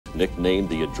nicknamed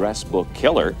the address book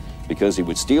killer because he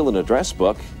would steal an address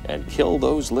book and kill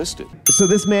those listed. So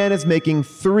this man is making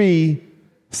 3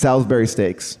 Salisbury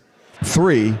steaks.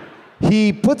 3.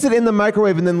 He puts it in the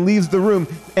microwave and then leaves the room.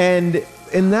 And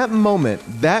in that moment,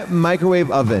 that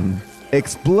microwave oven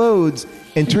explodes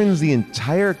and turns the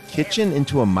entire kitchen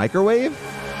into a microwave.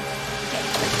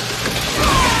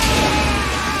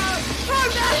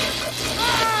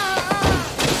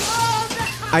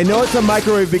 I know it's a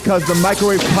microwave because the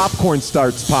microwave popcorn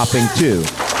starts popping too.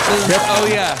 Oh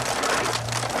yeah.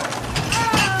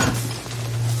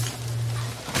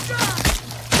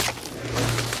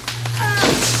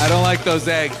 I don't like those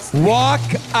eggs. Walk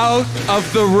out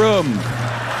of the room.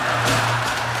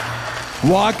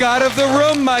 Walk out of the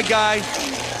room, my guy.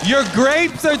 Your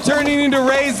grapes are turning into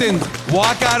raisins.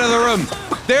 Walk out of the room.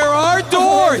 There are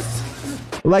doors.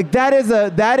 Like that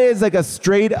is like a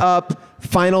straight up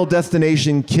Final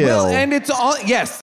Destination kill. Well, and it's all, yes,